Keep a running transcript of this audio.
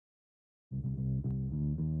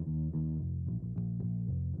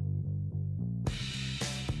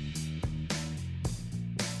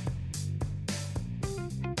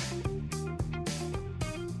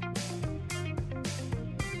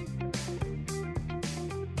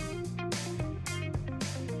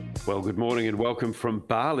Well, good morning and welcome from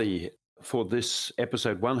Bali for this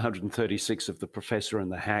episode 136 of The Professor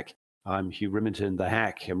and the Hack. I'm Hugh Riminton, the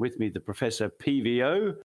Hack, and with me the Professor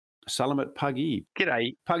PVO, Salamat Pagi.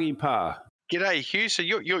 G'day. Pagi Pa. G'day, Hugh. So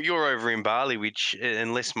you're over in Bali, which,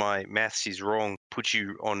 unless my maths is wrong, puts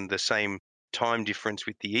you on the same time difference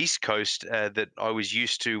with the East Coast that I was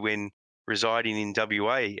used to when residing in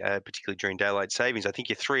WA, particularly during daylight savings. I think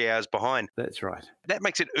you're 3 hours behind. That's right. That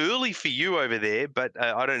makes it early for you over there, but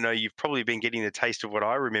I don't know. You've probably been getting a taste of what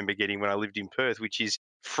I remember getting when I lived in Perth, which is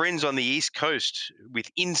friends on the East Coast with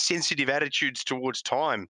insensitive attitudes towards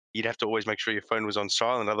time. You'd have to always make sure your phone was on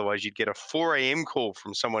silent. Otherwise, you'd get a 4 a.m. call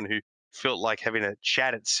from someone who felt like having a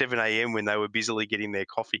chat at 7 a.m. when they were busily getting their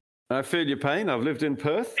coffee. I feel your pain. I've lived in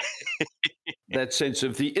Perth. That sense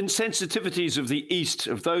of the insensitivities of the East,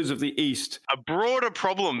 of those of the East. A broader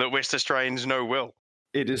problem that West Australians know well.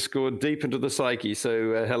 It is scored deep into the psyche.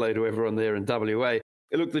 So hello to everyone there in WA.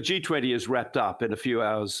 Look, the G20 is wrapped up in a few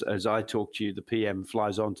hours. As I talk to you, the PM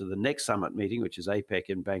flies on to the next summit meeting, which is APEC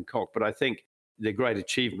in Bangkok. But I think the great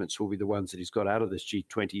achievements will be the ones that he's got out of this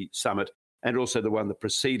G20 summit, and also the one that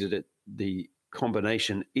preceded it, the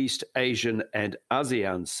combination East Asian and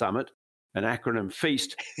ASEAN Summit, an acronym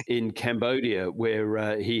feast in Cambodia,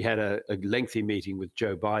 where he had a lengthy meeting with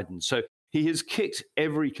Joe Biden. So he has kicked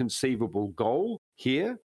every conceivable goal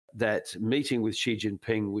here. That meeting with Xi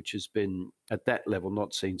Jinping, which has been at that level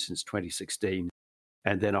not seen since 2016,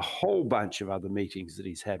 and then a whole bunch of other meetings that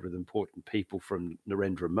he's had with important people from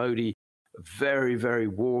Narendra Modi. Very, very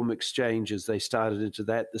warm exchange as they started into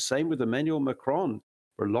that. The same with Emmanuel Macron.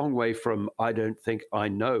 We're a long way from I don't think I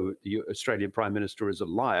know the Australian Prime Minister is a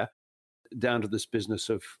liar, down to this business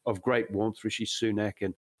of great warmth, Rishi Sunak.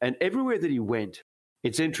 And everywhere that he went,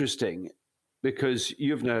 it's interesting because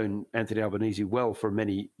you've known Anthony Albanese well for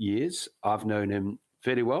many years. I've known him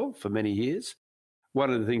fairly well for many years.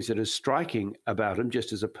 One of the things that is striking about him,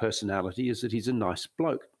 just as a personality, is that he's a nice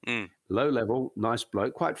bloke. Low level, nice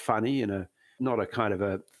bloke, quite funny in not a kind of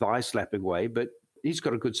a thigh-slapping way, but he's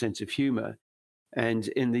got a good sense of humor. And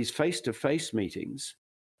in these face-to-face meetings,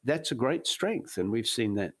 that's a great strength, and we've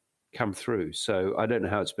seen that come through. So I don't know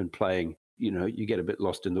how it's been playing. You know, you get a bit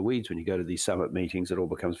lost in the weeds when you go to these summit meetings. It all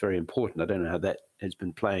becomes very important. I don't know how that has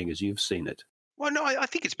been playing as you've seen it. Well, no, I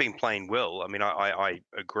think it's been playing well. I mean, I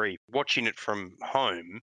agree. Watching it from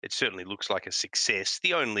home, it certainly looks like a success.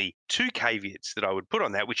 The only two caveats that I would put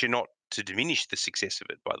on that, which are not to diminish the success of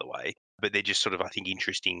it, by the way, but they're just sort of, I think,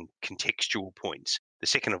 interesting contextual points. The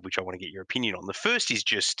second of which I want to get your opinion on. The first is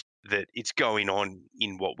just that it's going on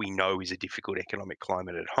in what we know is a difficult economic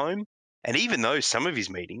climate at home. And even though some of his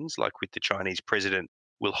meetings, like with the Chinese president,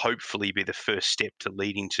 will hopefully be the first step to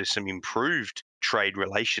leading to some improved trade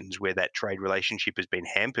relations where that trade relationship has been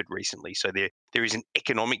hampered recently. So there is an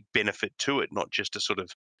economic benefit to it, not just a sort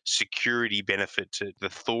of security benefit to the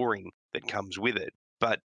thawing that comes with it.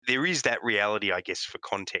 But there is that reality, I guess, for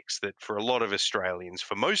context, that for a lot of Australians,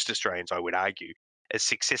 for most Australians, I would argue, as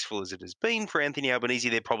successful as it has been for Anthony Albanese,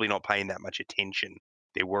 they're probably not paying that much attention.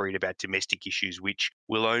 They're worried about domestic issues, which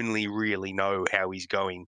we'll only really know how he's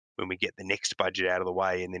going when we get the next budget out of the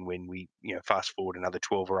way, and then when we, fast forward another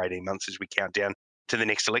 12 or 18 months as we count down to the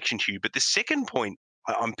next election, Hugh. But the second point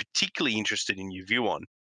I'm particularly interested in your view on,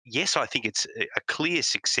 yes, I think it's a clear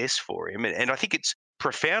success for him, and I think it's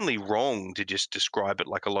profoundly wrong to just describe it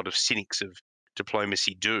like a lot of cynics of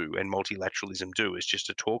diplomacy do and multilateralism do as just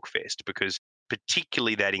a talk fest, because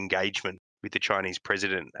particularly that engagement with the Chinese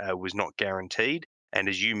president was not guaranteed. And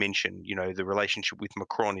as you mentioned, the relationship with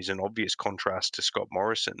Macron is an obvious contrast to Scott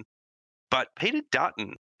Morrison. But Peter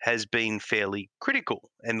Dutton has been fairly critical,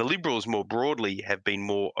 and the Liberals more broadly have been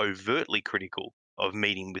more overtly critical of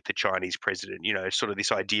meeting with the Chinese president, sort of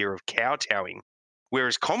this idea of kowtowing.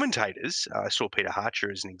 Whereas commentators, I saw Peter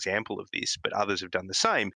Harcher as an example of this, but others have done the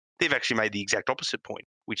same, they've actually made the exact opposite point,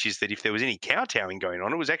 which is that if there was any kowtowing going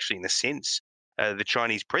on, it was actually in a sense the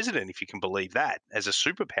Chinese president, if you can believe that, as a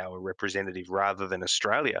superpower representative rather than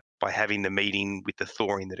Australia, by having the meeting with the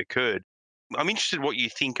thawing that occurred. I'm interested in what you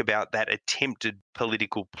think about that attempted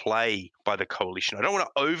political play by the coalition. I don't want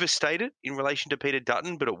to overstate it in relation to Peter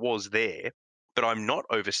Dutton, but it was there. But I'm not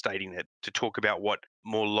overstating it to talk about what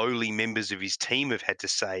more lowly members of his team have had to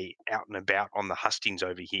say out and about on the hustings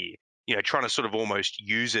over here. Trying to sort of almost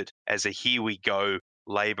use it as a here we go,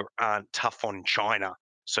 Labor aren't tough on China.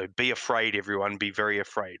 So be afraid, everyone, be very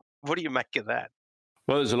afraid. What do you make of that?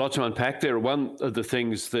 Well, there's a lot to unpack there. One of the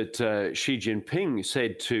things that Xi Jinping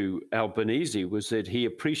said to Albanese was that he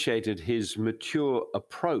appreciated his mature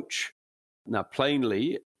approach. Now,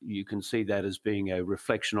 plainly, you can see that as being a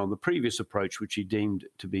reflection on the previous approach, which he deemed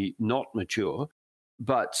to be not mature.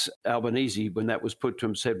 But Albanese, when that was put to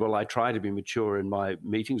him, said, well, I try to be mature in my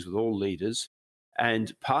meetings with all leaders.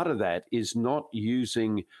 And part of that is not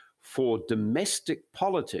using for domestic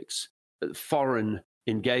politics foreign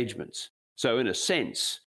engagements. So, in a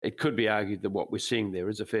sense, it could be argued that what we're seeing there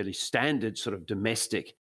is a fairly standard sort of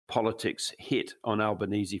domestic politics hit on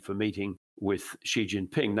Albanese for meeting with Xi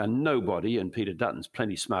Jinping. Now, nobody, and Peter Dutton's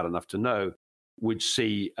plenty smart enough to know, would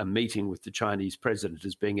see a meeting with the Chinese president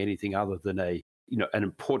as being anything other than an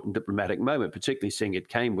important diplomatic moment, particularly seeing it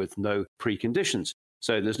came with no preconditions.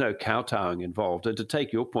 So there's no kowtowing involved. And to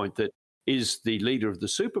take your point that is the leader of the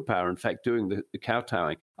superpower, in fact, doing the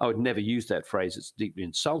kowtowing, I would never use that phrase. It's deeply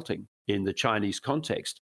insulting in the Chinese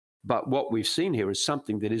context. But what we've seen here is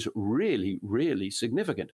something that is really, really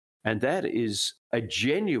significant. And that is a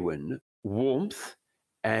genuine warmth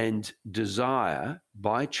and desire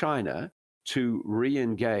by China to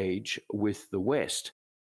re-engage with the West.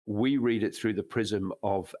 We read it through the prism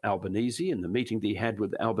of Albanese and the meeting that he had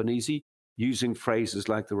with Albanese, using phrases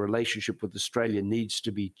like the relationship with Australia needs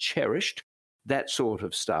to be cherished, that sort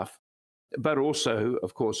of stuff. But also,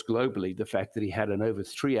 of course, globally, the fact that he had an over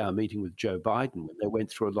 3-hour meeting with Joe Biden when they went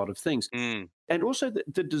through a lot of things. And also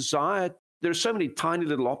the desire, there are so many tiny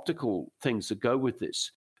little optical things that go with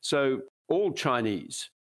this. So all Chinese,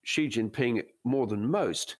 Xi Jinping more than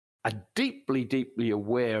most, are deeply, deeply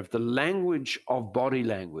aware of the language of body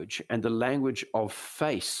language and the language of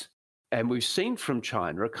face. And we've seen from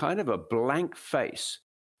China a kind of a blank face,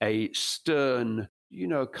 a stern,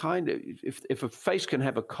 kind of, if a face can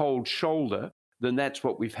have a cold shoulder, then that's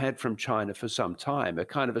what we've had from China for some time, a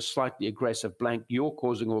kind of a slightly aggressive blank. You're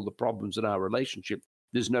causing all the problems in our relationship.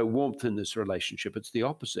 There's no warmth in this relationship. It's the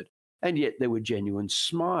opposite. And yet there were genuine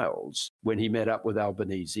smiles when he met up with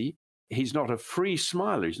Albanese. He's not a free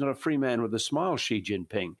smiler. He's not a free man with a smile, Xi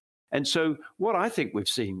Jinping. And so what I think we've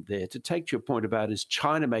seen there, to take to your point about, is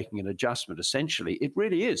China making an adjustment, essentially. It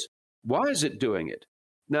really is. Why is it doing it?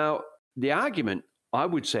 Now, the argument, I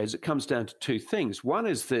would say, is it comes down to two things. One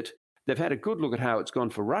is that they've had a good look at how it's gone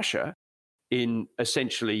for Russia in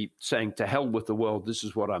essentially saying, to hell with the world, this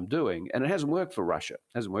is what I'm doing. And it hasn't worked for Russia.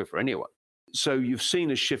 It hasn't worked for anyone. So you've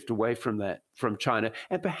seen a shift away from that, from China.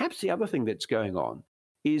 And perhaps the other thing that's going on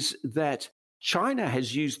is that China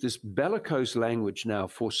has used this bellicose language now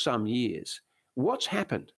for some years. What's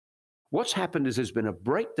happened? What's happened is there's been a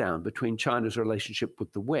breakdown between China's relationship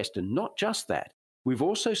with the West. And not just that, we've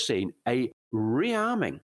also seen a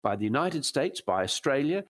rearming by the United States, by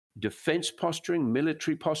Australia. Defense posturing,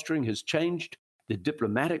 military posturing has changed. The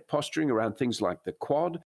diplomatic posturing around things like the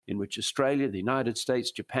Quad, in which Australia, the United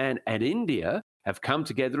States, Japan, and India have come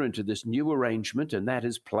together into this new arrangement, and that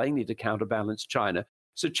is plainly to counterbalance China.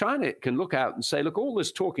 So China can look out and say, look, all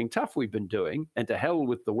this talking tough we've been doing, and to hell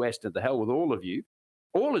with the West and to hell with all of you,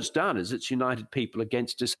 all it's done is it's united people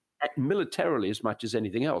against us militarily as much as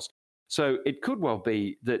anything else. So it could well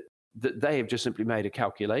be that they have just simply made a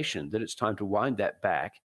calculation that it's time to wind that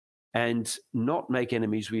back and not make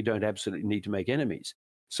enemies we don't absolutely need to make enemies.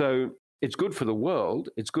 So it's good for the world,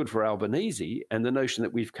 it's good for Albanese, and the notion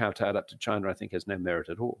that we've kowtowed up to China, I think, has no merit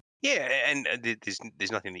at all. Yeah, and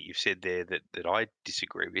there's nothing that you've said there that I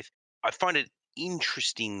disagree with. I find it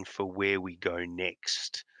interesting for where we go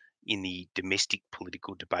next in the domestic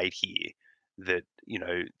political debate here, that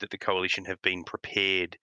that the coalition have been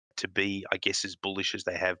prepared to be, I guess, as bullish as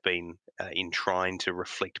they have been in trying to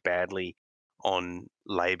reflect badly on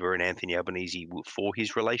Labor and Anthony Albanese for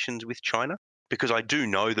his relations with China. Because I do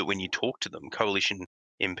know that when you talk to them, coalition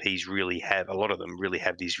MPs really have, a lot of them really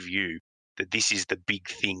have this view that this is the big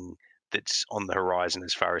thing that's on the horizon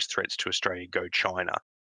as far as threats to Australia go, China.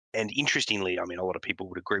 And interestingly, I mean, a lot of people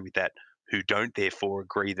would agree with that who don't therefore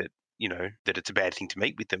agree that, that it's a bad thing to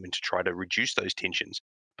meet with them and to try to reduce those tensions.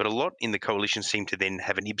 But a lot in the coalition seem to then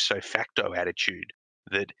have an ipso facto attitude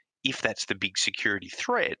that if that's the big security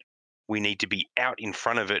threat, we need to be out in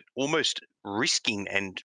front of it, almost risking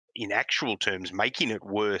and in actual terms making it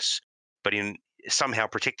worse, but in somehow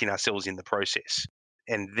protecting ourselves in the process.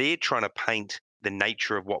 And they're trying to paint the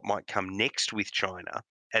nature of what might come next with China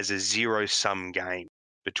as a zero-sum game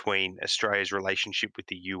between Australia's relationship with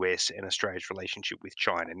the US and Australia's relationship with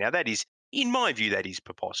China. Now, that is, in my view, that is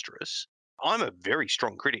preposterous. I'm a very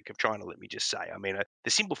strong critic of China, let me just say. I mean,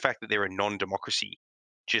 the simple fact that they're a non-democracy,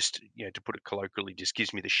 just, to put it colloquially, just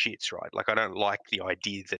gives me the shits, right? Like, I don't like the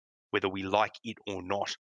idea that whether we like it or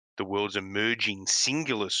not, the world's emerging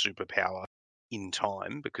singular superpower in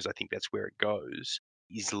time, because I think that's where it goes,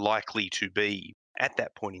 is likely to be, at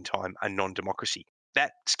that point in time, a non-democracy.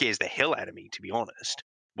 That scares the hell out of me, to be honest.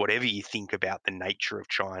 Whatever you think about the nature of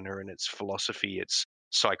China and its philosophy, its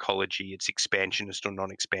psychology, its expansionist or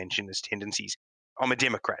non-expansionist tendencies, I'm a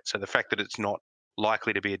Democrat, so the fact that it's not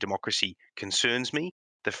likely to be a democracy concerns me.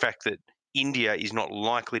 The fact that India is not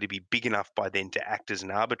likely to be big enough by then to act as an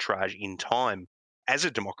arbitrage in time as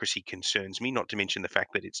a democracy concerns me, not to mention the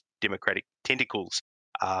fact that its democratic tentacles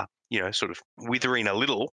are, sort of withering a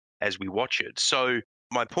little as we watch it. So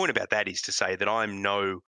my point about that is to say that I'm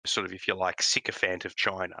no sort of, if you like, sycophant of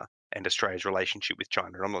China and Australia's relationship with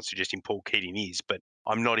China. I'm not suggesting Paul Keating is, but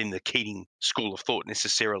I'm not in the Keating school of thought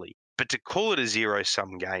necessarily. But to call it a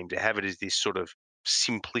zero-sum game, to have it as this sort of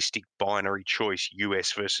simplistic binary choice,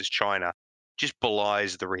 US versus China, just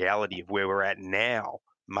belies the reality of where we're at now,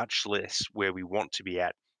 much less where we want to be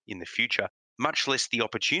at in the future, much less the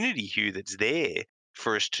opportunity, Hugh, that's there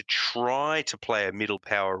for us to try to play a middle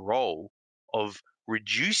power role of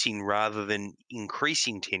reducing rather than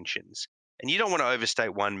increasing tensions. And you don't want to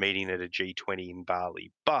overstate one meeting at a G20 in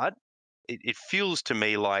Bali, but it feels to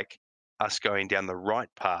me like us going down the right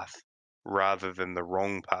path rather than the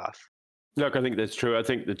wrong path. Look, I think that's true. I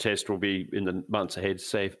think the test will be in the months ahead,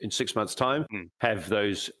 say in 6 months' time, have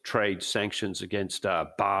those trade sanctions against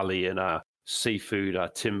barley and our seafood, our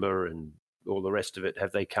timber and all the rest of it,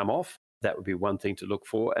 have they come off? That would be one thing to look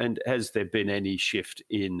for. And has there been any shift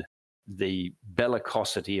in the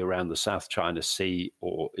bellicosity around the South China Sea,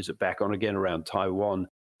 or is it back on again around Taiwan?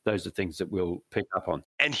 Those are things that we'll pick up on.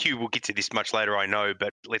 And Hugh, we'll get to this much later, I know,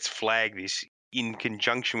 but let's flag this in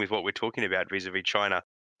conjunction with what we're talking about vis-a-vis China.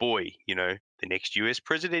 Boy, the next US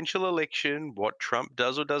presidential election, what Trump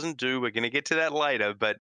does or doesn't do, we're going to get to that later.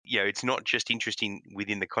 But, it's not just interesting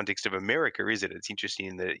within the context of America, is it? It's interesting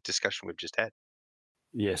in the discussion we've just had.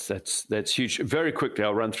 Yes, that's huge. Very quickly,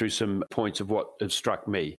 I'll run through some points of what have struck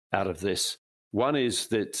me out of this. One is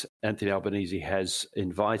that Anthony Albanese has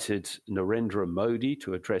invited Narendra Modi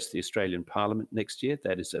to address the Australian Parliament next year.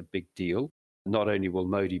 That is a big deal. Not only will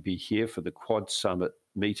Modi be here for the Quad Summit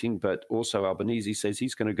meeting, but also Albanese says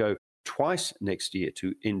he's going to go twice next year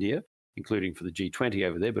to India, including for the G20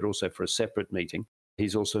 over there, but also for a separate meeting.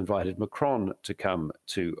 He's also invited Macron to come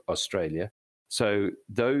to Australia. So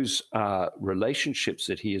those are relationships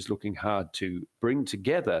that he is looking hard to bring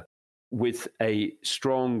together with a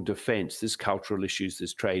strong defense. There's cultural issues,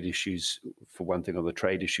 there's trade issues. For one thing, on the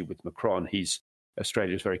trade issue with Macron,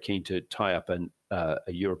 Australia is very keen to tie up a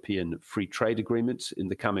European free trade agreement in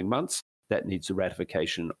the coming months. That needs the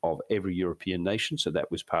ratification of every European nation. So that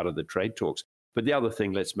was part of the trade talks. But the other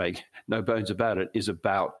thing, let's make no bones about it, is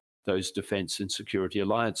about those defense and security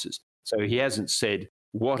alliances. So he hasn't said,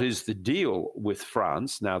 what is the deal with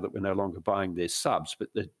France now that we're no longer buying their subs? But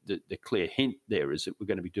the clear hint there is that we're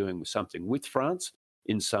going to be doing something with France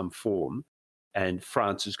in some form. And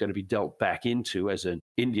France is going to be dealt back into as an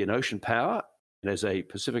Indian Ocean power and as a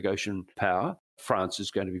Pacific Ocean power. France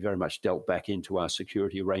is going to be very much dealt back into our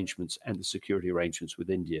security arrangements, and the security arrangements with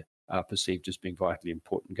India are perceived as being vitally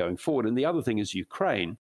important going forward. And the other thing is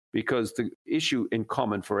Ukraine, because the issue in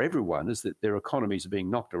common for everyone is that their economies are being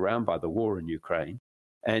knocked around by the war in Ukraine.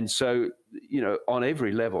 And so, on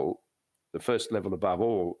every level, the first level above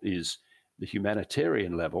all is the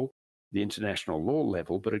humanitarian level, the international law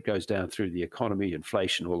level, but it goes down through the economy,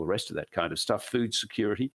 inflation, all the rest of that kind of stuff, food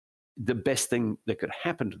security. The best thing that could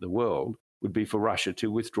happen to the world would be for Russia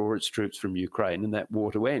to withdraw its troops from Ukraine and that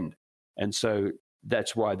war to end. And so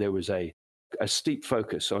that's why there was a steep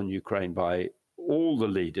focus on Ukraine by all the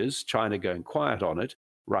leaders, China going quiet on it,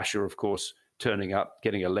 Russia, of course, turning up,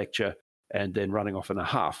 getting a lecture, and then running off in a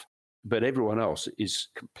huff. But everyone else is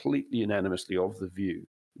completely unanimously of the view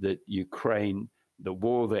that Ukraine, the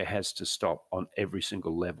war there has to stop on every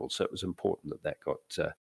single level. So it was important that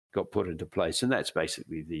got put into place. And that's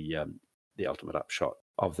basically the ultimate upshot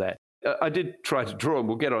of that. I did try to draw him.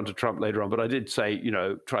 We'll get on to Trump later on, but I did say,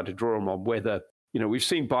 try to draw him on whether, we've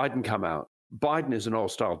seen Biden come out. Biden is an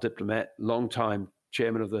old-style diplomat, long-time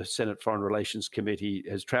chairman of the Senate Foreign Relations Committee,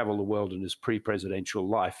 has traveled the world in his pre-presidential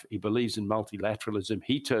life. He believes in multilateralism.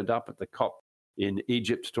 He turned up at the COP in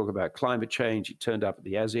Egypt to talk about climate change. He turned up at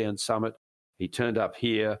the ASEAN summit. He turned up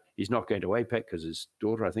here. He's not going to APEC because his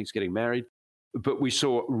daughter, I think, is getting married. But we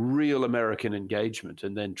saw real American engagement.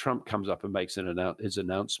 And then Trump comes up and makes his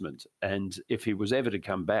announcement. And if he was ever to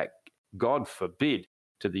come back, God forbid,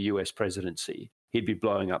 to the US presidency, he'd be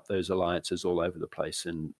blowing up those alliances all over the place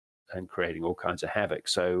and creating all kinds of havoc.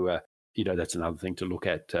 So, that's another thing to look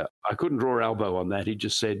at. I couldn't draw elbow on that. He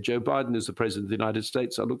just said, Joe Biden is the president of the United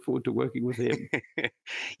States. I look forward to working with him.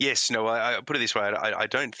 Yes, no, I put it this way. I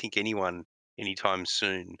don't think anyone anytime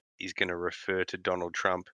soon is going to refer to Donald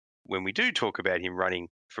Trump when we do talk about him running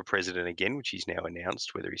for president again, which he's now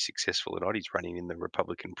announced. Whether he's successful or not, he's running in the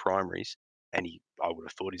Republican primaries. And I would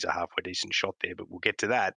have thought he's a halfway decent shot there, but we'll get to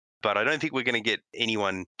that. But I don't think we're going to get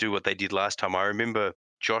anyone do what they did last time. I remember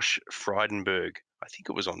Josh Frydenberg, I think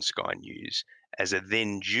it was on Sky News, as a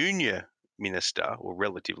then junior minister or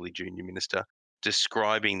relatively junior minister,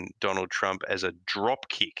 describing Donald Trump as a drop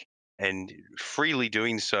kick and freely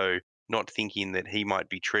doing so, not thinking that he might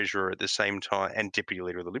be treasurer at the same time and deputy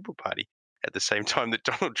leader of the Liberal Party at the same time that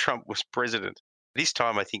Donald Trump was president. This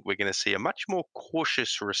time, I think we're going to see a much more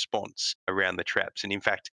cautious response around the traps. And in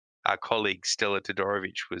fact, our colleague Stella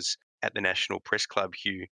Todorovic was at the National Press Club,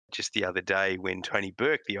 Hugh, just the other day when Tony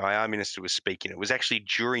Burke, the IR minister, was speaking. It was actually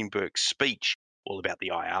during Burke's speech, all about the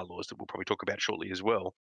IR laws that we'll probably talk about shortly as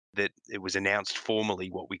well, that it was announced formally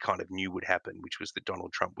what we kind of knew would happen, which was that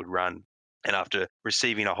Donald Trump would run. And after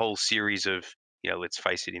receiving a whole series of, let's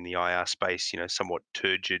face it, in the IR space, somewhat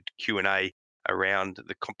turgid Q&A around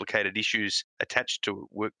the complicated issues attached to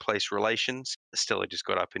workplace relations, Stella just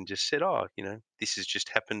got up and just said, this has just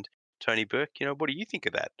happened, Tony Burke, what do you think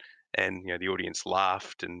of that? And, the audience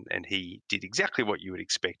laughed and he did exactly what you would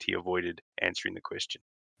expect. He avoided answering the question.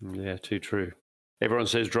 Yeah, too true. Everyone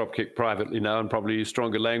says dropkick privately now and probably use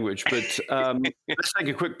stronger language. But let's take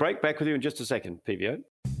a quick break. Back with you in just a second, PVO.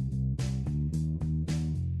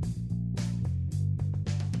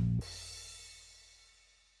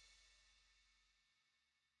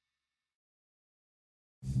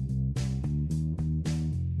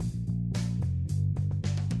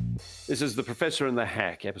 This is The Professor and the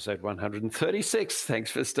Hack, episode 136.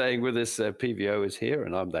 Thanks for staying with us. PVO is here,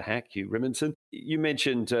 and I'm the Hack, Hugh Rimmington. You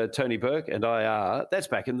mentioned Tony Burke and IR. That's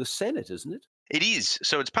back in the Senate, isn't it? It is.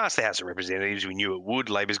 So it's passed the House of Representatives. We knew it would.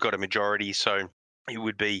 Labor's got a majority, so it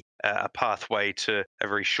would be a pathway to a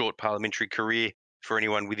very short parliamentary career for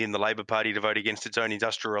anyone within the Labor Party to vote against its own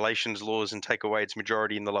industrial relations laws and take away its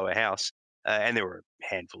majority in the lower house. And there were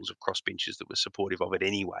handfuls of crossbenchers that were supportive of it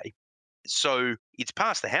anyway. So it's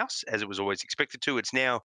passed the House, as it was always expected to. It's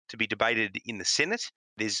now to be debated in the Senate.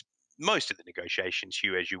 There's most of the negotiations,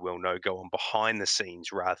 Hugh, as you well know, go on behind the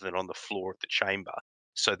scenes rather than on the floor of the chamber.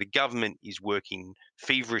 So the government is working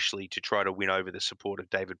feverishly to try to win over the support of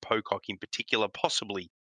David Pocock in particular,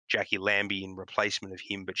 possibly Jackie Lambie in replacement of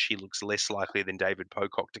him, but she looks less likely than David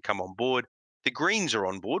Pocock to come on board. The Greens are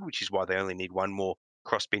on board, which is why they only need one more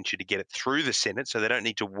crossbencher to get it through the Senate, so they don't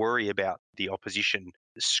need to worry about the opposition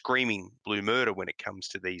screaming blue murder when it comes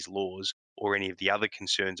to these laws or any of the other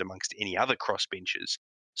concerns amongst any other crossbenchers.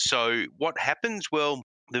 So what happens? Well,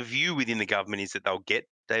 the view within the government is that they'll get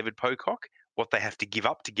David Pocock. What they have to give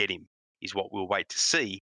up to get him is what we'll wait to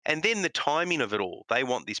see. And then the timing of it all. They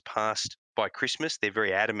want this passed by Christmas. They're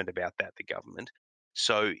very adamant about that, the government.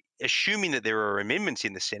 So assuming that there are amendments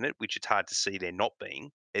in the Senate, which it's hard to see there not being,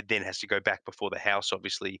 it then has to go back before the House,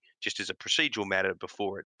 obviously, just as a procedural matter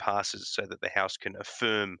before it passes so that the House can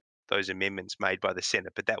affirm those amendments made by the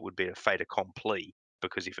Senate. But that would be a fait accompli,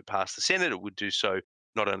 because if it passed the Senate, it would do so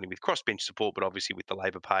not only with crossbench support, but obviously with the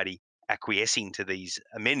Labor Party acquiescing to these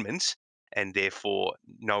amendments, and therefore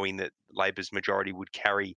knowing that Labor's majority would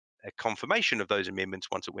carry a confirmation of those amendments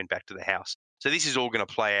once it went back to the House. So this is all going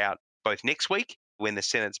to play out both next week when the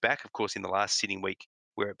Senate's back. Of course, in the last sitting week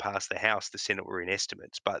where it passed the House, the Senate were in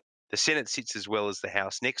estimates, but the Senate sits as well as the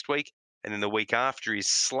House next week, and then the week after is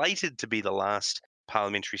slated to be the last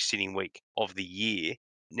parliamentary sitting week of the year.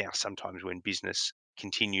 Now, sometimes when business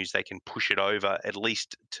continues, they can push it over at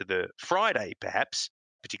least to the Friday, perhaps,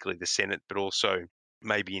 particularly the Senate, but also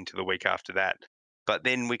maybe into the week after that. But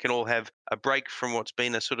then we can all have a break from what's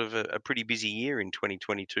been a sort of a pretty busy year in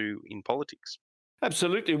 2022 in politics.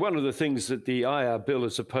 Absolutely. One of the things that the IR bill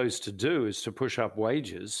is supposed to do is to push up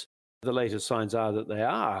wages. The latest signs are that they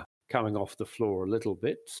are coming off the floor a little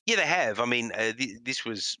bit. Yeah, they have. I mean, this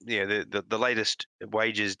was, the latest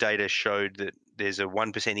wages data showed that there's a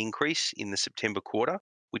 1% increase in the September quarter,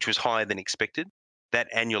 which was higher than expected. That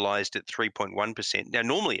annualized at 3.1%. Now,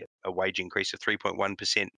 normally a wage increase of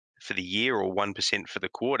 3.1% for the year or 1% for the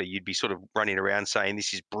quarter, you'd be sort of running around saying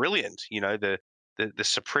this is brilliant. The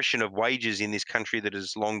suppression of wages in this country that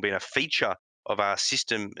has long been a feature of our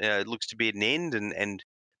system looks to be at an end, and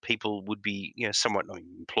people would be, somewhat,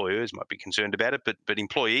 employers might be concerned about it, but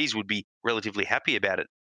employees would be relatively happy about it.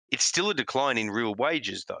 It's still a decline in real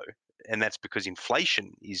wages, though, and that's because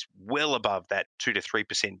inflation is well above that 2 to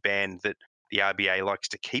 3% band that the RBA likes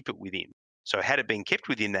to keep it within. So had it been kept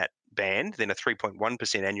within that band, then a 3.1%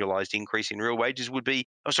 annualized increase in real wages would be,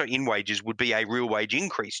 in wages would be a real wage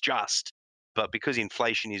increase just. But because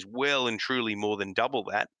inflation is well and truly more than double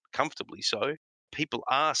that, comfortably so, people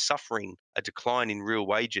are suffering a decline in real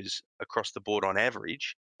wages across the board on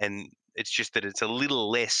average. And it's just that it's a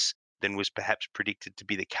little less than was perhaps predicted to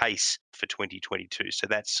be the case for 2022. So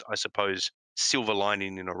that's, I suppose, silver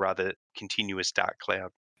lining in a rather continuous dark cloud.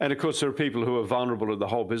 And of course, there are people who are vulnerable to the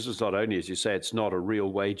whole business. Not only, as you say, it's not a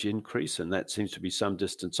real wage increase, and that seems to be some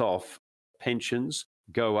distance off. Pensions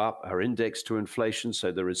go up, are indexed to inflation,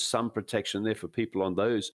 so there is some protection there for people on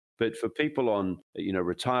those. But for people on,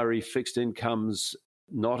 retiree fixed incomes,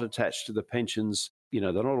 not attached to the pensions, they're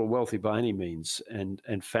not all wealthy by any means, and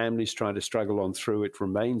families trying to struggle on through. It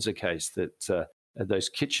remains a case that those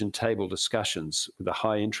kitchen table discussions with the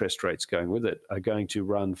high interest rates going with it are going to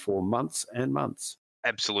run for months and months.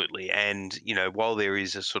 Absolutely. And, while there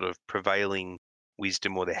is a sort of prevailing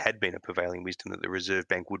wisdom, or there had been a prevailing wisdom, that the Reserve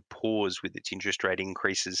Bank would pause with its interest rate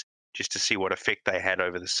increases just to see what effect they had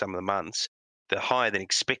over the summer months, the higher than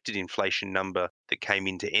expected inflation number that came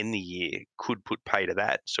in to end the year could put pay to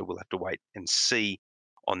that. So we'll have to wait and see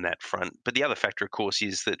on that front. But the other factor, of course,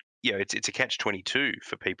 is that, it's a catch-22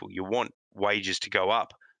 for people. You want wages to go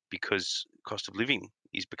up because cost of living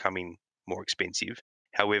is becoming more expensive.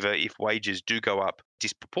 However, if wages do go up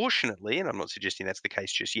disproportionately, and I'm not suggesting that's the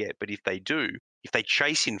case just yet, but if they do, if they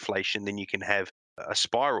chase inflation, then you can have a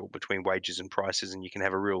spiral between wages and prices, and you can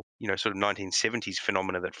have a real, sort of 1970s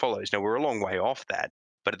phenomena that follows. Now, we're a long way off that,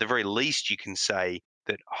 but at the very least, you can say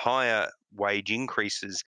that higher wage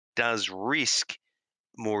increases does risk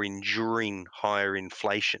more enduring higher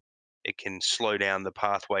inflation. It can slow down the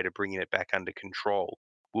pathway to bringing it back under control.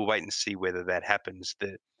 We'll wait and see whether that happens.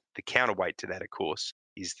 The counterweight to that, of course,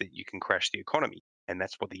 is that you can crash the economy. And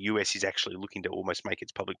that's what the US is actually looking to almost make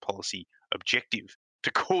its public policy objective,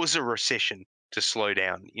 to cause a recession to slow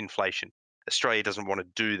down inflation. Australia doesn't want to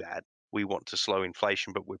do that. We want to slow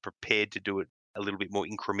inflation, but we're prepared to do it a little bit more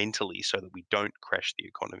incrementally so that we don't crash the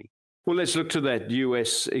economy. Well, let's look to that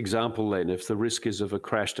US example then. If the risk is of a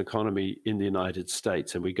crashed economy in the United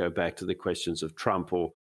States, and we go back to the questions of Trump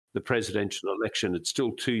or the presidential election, it's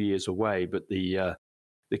still 2 years away, but the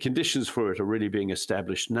conditions for it are really being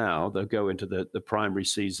established now. They'll go into the primary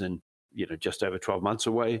season, just over 12 months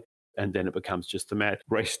away, and then it becomes just a mad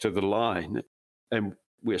race to the line. And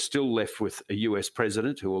we're still left with a US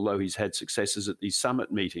president who, although he's had successes at these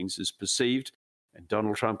summit meetings, is perceived, and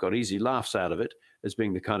Donald Trump got easy laughs out of it, as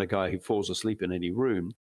being the kind of guy who falls asleep in any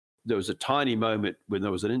room. There was a tiny moment when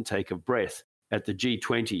there was an intake of breath at the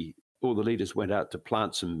G20. All the leaders went out to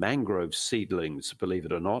plant some mangrove seedlings, believe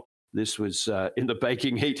it or not. This was in the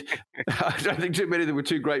baking heat. I don't think too many of them were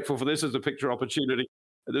too grateful for this as a picture opportunity.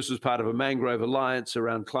 This was part of a mangrove alliance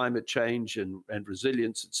around climate change and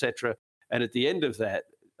resilience, etc. And at the end of that,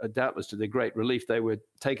 doubtless to their great relief, they were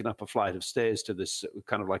taken up a flight of stairs to this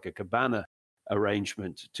kind of like a cabana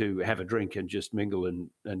arrangement to have a drink and just mingle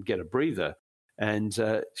and get a breather. And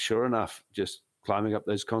sure enough, just climbing up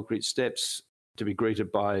those concrete steps to be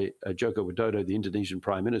greeted by Joko Widodo, the Indonesian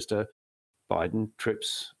Prime Minister, Biden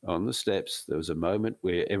trips on the steps. There was a moment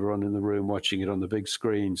where everyone in the room watching it on the big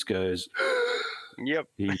screens goes, Yep.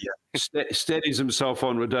 He steadies himself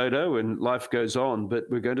on Widodo and life goes on. But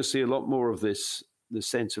we're going to see a lot more of this, the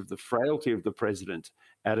sense of the frailty of the president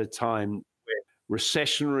at a time where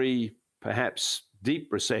recessionary, perhaps deep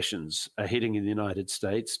recessions are hitting in the United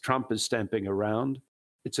States. Trump is stamping around.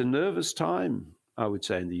 It's a nervous time, I would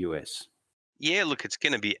say, in the US. Yeah, look, it's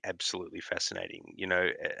going to be absolutely fascinating.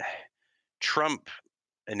 Trump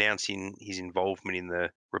announcing his involvement in the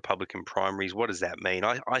Republican primaries, what does that mean?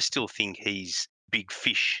 I still think he's big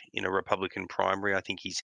fish in a Republican primary. I think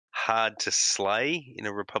he's hard to slay in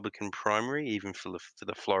a Republican primary, even for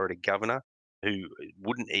the Florida governor, who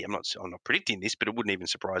wouldn't. I'm not predicting this, but it wouldn't even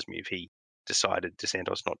surprise me if he decided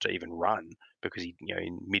DeSantis not to even run, because he,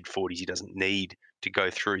 in mid-40s, he doesn't need to go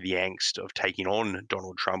through the angst of taking on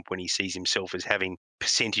Donald Trump when he sees himself as having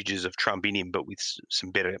percentages of Trump in him, but with some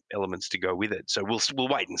better elements to go with it. So we'll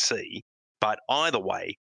wait and see. But either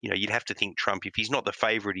way, you'd have to think Trump, if he's not the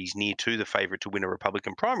favorite, he's near to the favorite to win a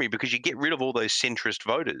Republican primary, because you get rid of all those centrist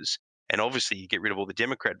voters. And obviously you get rid of all the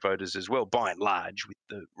Democrat voters as well, by and large, with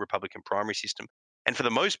the Republican primary system. And for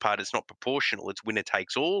the most part, it's not proportional. It's winner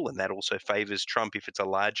takes all. And that also favors Trump if it's a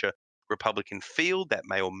larger Republican field. That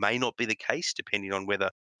may or may not be the case, depending on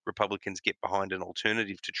whether Republicans get behind an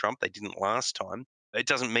alternative to Trump. They didn't last time. It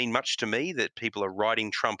doesn't mean much to me that people are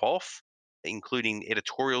writing Trump off, including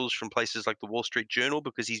editorials from places like the Wall Street Journal,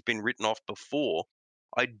 because he's been written off before.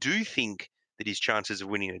 I do think that his chances of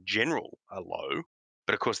winning a general are low.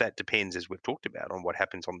 But of course, that depends, as we've talked about, on what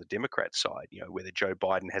happens on the Democrat side. Whether Joe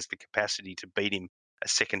Biden has the capacity to beat him a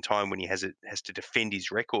second time when he has to defend his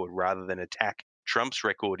record rather than attack Trump's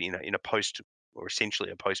record in a post, or essentially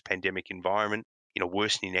a post-pandemic environment, in a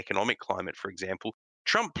worsening economic climate, for example.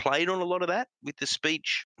 Trump played on a lot of that with the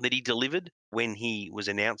speech that he delivered when he was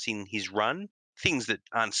announcing his run. Things that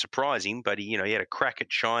aren't surprising, but he had a crack at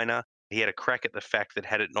China. He had a crack at the fact that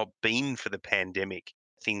had it not been for the pandemic,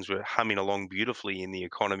 things were humming along beautifully in the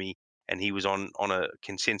economy, and he was on a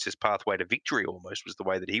consensus pathway to victory, almost was the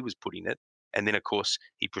way that he was putting it. And then, of course,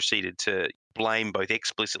 he proceeded to blame both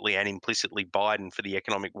explicitly and implicitly Biden for the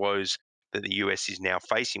economic woes that the US is now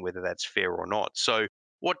facing, whether that's fair or not. So,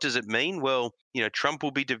 what does it mean? Well, Trump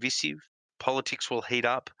will be divisive, politics will heat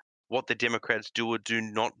up. What the Democrats do or do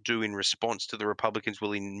not do in response to the Republicans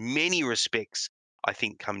will, in many respects, I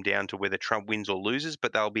think, come down to whether Trump wins or loses,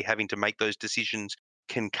 but they'll be having to make those decisions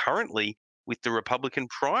concurrently with the Republican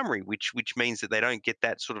primary, which means that they don't get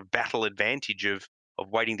that sort of battle advantage of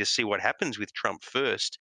waiting to see what happens with Trump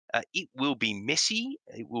first. It will be messy,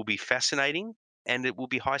 it will be fascinating, and it will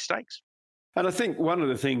be high stakes. And I think one of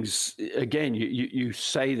the things, again, you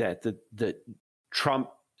say that Trump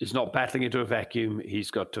is not battling into a vacuum. He's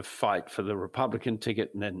got to fight for the Republican ticket.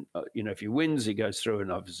 And then, if he wins, he goes through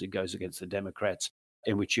and obviously goes against the Democrats,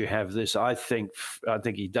 in which you have this. I think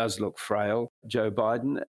he does look frail, Joe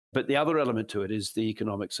Biden. But the other element to it is the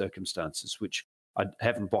economic circumstances, which I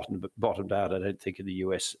haven't bottomed out, I don't think, in the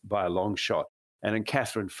US by a long shot. And in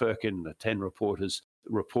Catherine Firkin, the 10 Reporters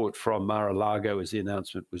report from Mar-a-Lago as the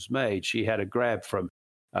announcement was made, she had a grab from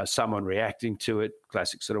someone reacting to it,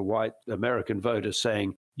 classic sort of white American voter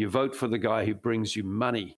saying, you vote for the guy who brings you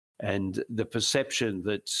money. And the perception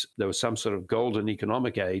that there was some sort of golden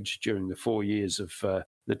economic age during the 4 years of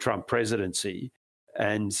the Trump presidency.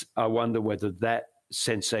 And I wonder whether that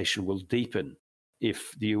sensation will deepen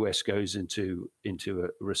if the US goes into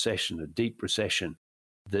a recession, a deep recession,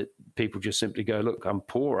 that people just simply go, look, I'm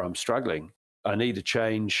poor, I'm struggling, I need a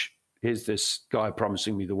change. Here's this guy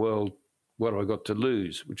promising me the world. What have I got to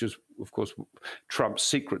lose? Which is, of course, Trump's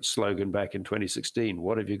secret slogan back in 2016.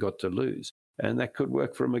 What have you got to lose? And that could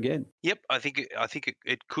work for him again. Yep, I think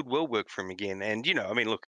it could well work for him again. And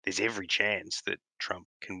look, there's every chance that Trump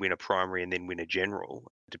can win a primary and then win a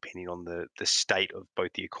general, depending on the state of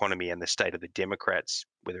both the economy and the state of the Democrats,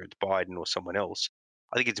 whether it's Biden or someone else.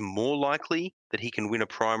 I think it's more likely that he can win a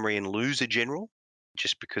primary and lose a general,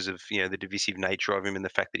 just because of the divisive nature of him and the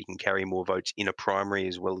fact that he can carry more votes in a primary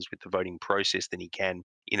as well as with the voting process than he can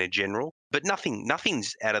in a general. But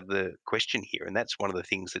nothing's out of the question here, and that's one of the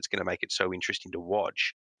things that's going to make it so interesting to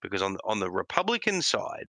watch. Because on the Republican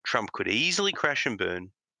side, Trump could easily crash and burn.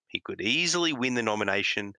 He could easily win the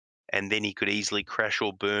nomination, and then he could easily crash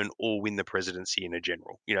or burn or win the presidency in a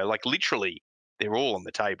general. Like literally, they're all on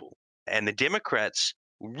the table. And the Democrats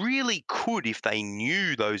really could, if they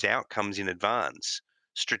knew those outcomes in advance,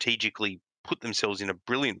 strategically put themselves in a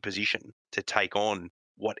brilliant position to take on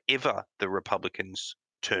whatever the Republicans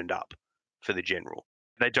turned up for the general.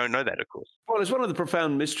 They don't know that, of course. Well, it's one of the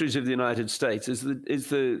profound mysteries of the United States is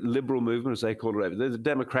the liberal movement, as they call it, the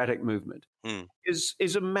Democratic movement,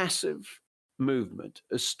 is a massive movement,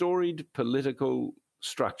 a storied political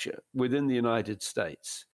structure within the United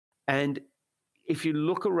States. And if you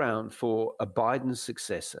look around for a Biden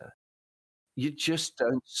successor, you just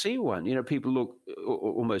don't see one. People look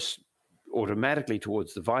almost automatically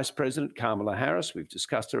towards the vice president, Kamala Harris. We've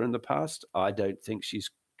discussed her in the past. I don't think she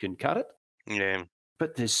can cut it. Yeah.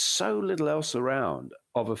 But there's so little else around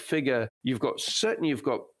of a figure. You've got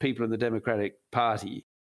people in the Democratic Party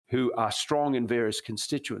who are strong in various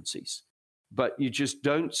constituencies, but you just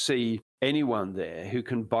don't see anyone there who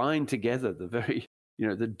can bind together the very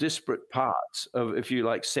the disparate parts of, if you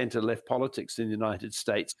like, center-left politics in the United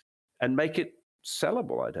States and make it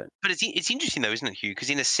sellable, I don't. But it's interesting, though, isn't it, Hugh? Because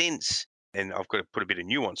in a sense, and I've got to put a bit of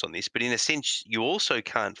nuance on this, but in a sense, you also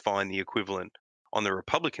can't find the equivalent on the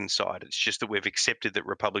Republican side. It's just that we've accepted that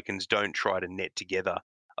Republicans don't try to net together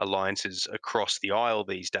alliances across the aisle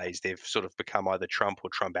these days. They've sort of become either Trump or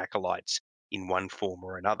Trump acolytes in one form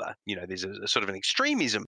or another. There's a sort of an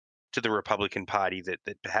extremism to the Republican Party that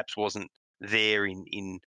perhaps wasn't there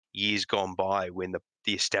in years gone by when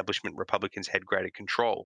the establishment Republicans had greater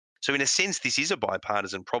control. So in a sense, this is a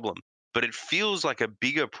bipartisan problem, but it feels like a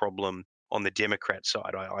bigger problem on the Democrat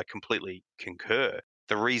side. I completely concur.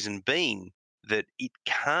 The reason being that it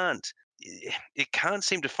can't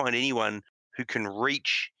seem to find anyone who can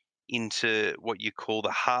reach into what you call the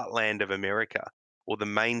heartland of America or the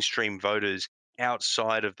mainstream voters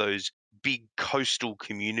outside of those big coastal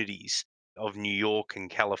communities of New York and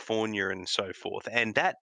California and so forth. And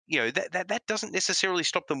that doesn't necessarily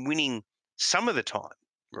stop them winning some of the time,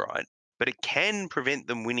 right? But it can prevent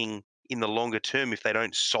them winning in the longer term if they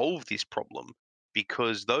don't solve this problem,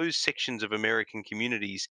 because those sections of American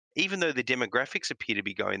communities, even though the demographics appear to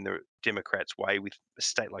be going the Democrats' way, with a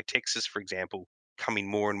state like Texas, for example, coming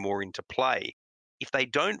more and more into play, if they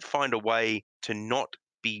don't find a way to not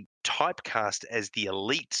be typecast as the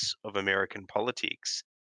elites of American politics,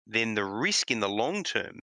 then the risk in the long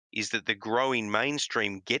term is that the growing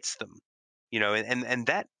mainstream gets them, and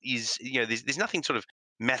that is, there's nothing sort of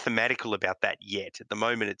mathematical about that yet. At the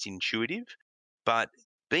moment, it's intuitive, but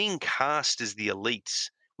being cast as the elites,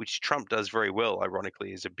 which Trump does very well,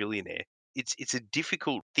 ironically, as a billionaire, it's a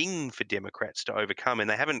difficult thing for Democrats to overcome, and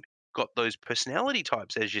they haven't got those personality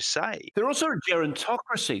types, as you say. They're also a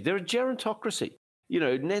gerontocracy. They're a gerontocracy.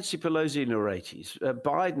 Nancy Pelosi in her 80s.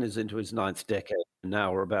 Biden is into his 9th decade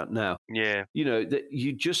now, or about now. Yeah. That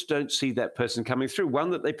you just don't see that person coming through.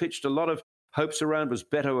 One that they pitched a lot of hopes around was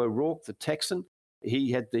Beto O'Rourke, the Texan.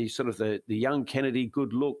 He had the sort of the young Kennedy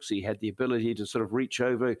good looks. He had the ability to sort of reach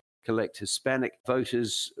over, collect Hispanic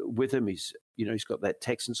voters with him. He's got that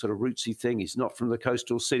Texan sort of rootsy thing. He's not from the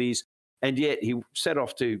coastal cities. And yet he set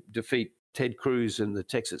off to defeat Ted Cruz in the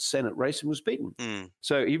Texas Senate race and was beaten.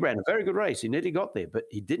 So he ran a very good race. He nearly got there, but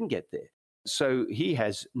he didn't get there. So he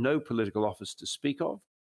has no political office to speak of.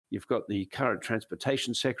 You've got the current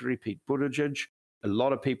transportation secretary, Pete Buttigieg. A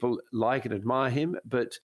lot of people like and admire him,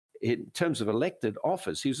 but in terms of elected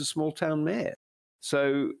office, he was a small town mayor.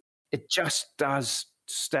 So it just does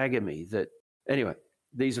stagger me that, anyway,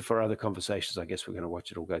 these are for other conversations. I guess we're going to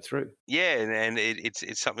watch it all go through. Yeah, and it's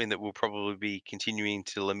something that we'll probably be continuing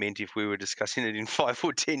to lament if we were discussing it in 5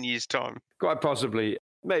 or 10 years' time. Quite possibly.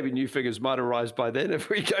 Maybe new figures might arise by then if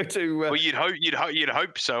we go to. Well, you'd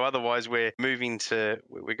hope so. Otherwise, we're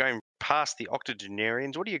going past the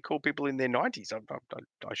octogenarians. What do you call people in their 90s?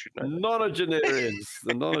 I should know. Nonagenarians,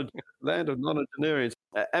 the land of nonagenarians.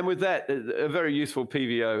 And with that, a very useful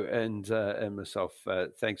PVO and myself.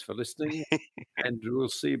 Thanks for listening, and we'll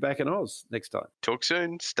see you back in Oz next time. Talk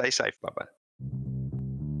soon. Stay safe. Bye-bye.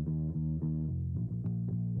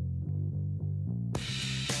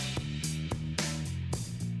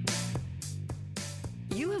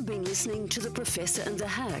 You have been listening to The Professor and the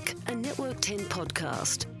Hack, a Network 10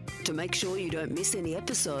 podcast. To make sure you don't miss any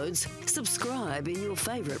episodes, subscribe in your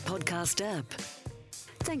favourite podcast app.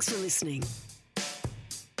 Thanks for listening.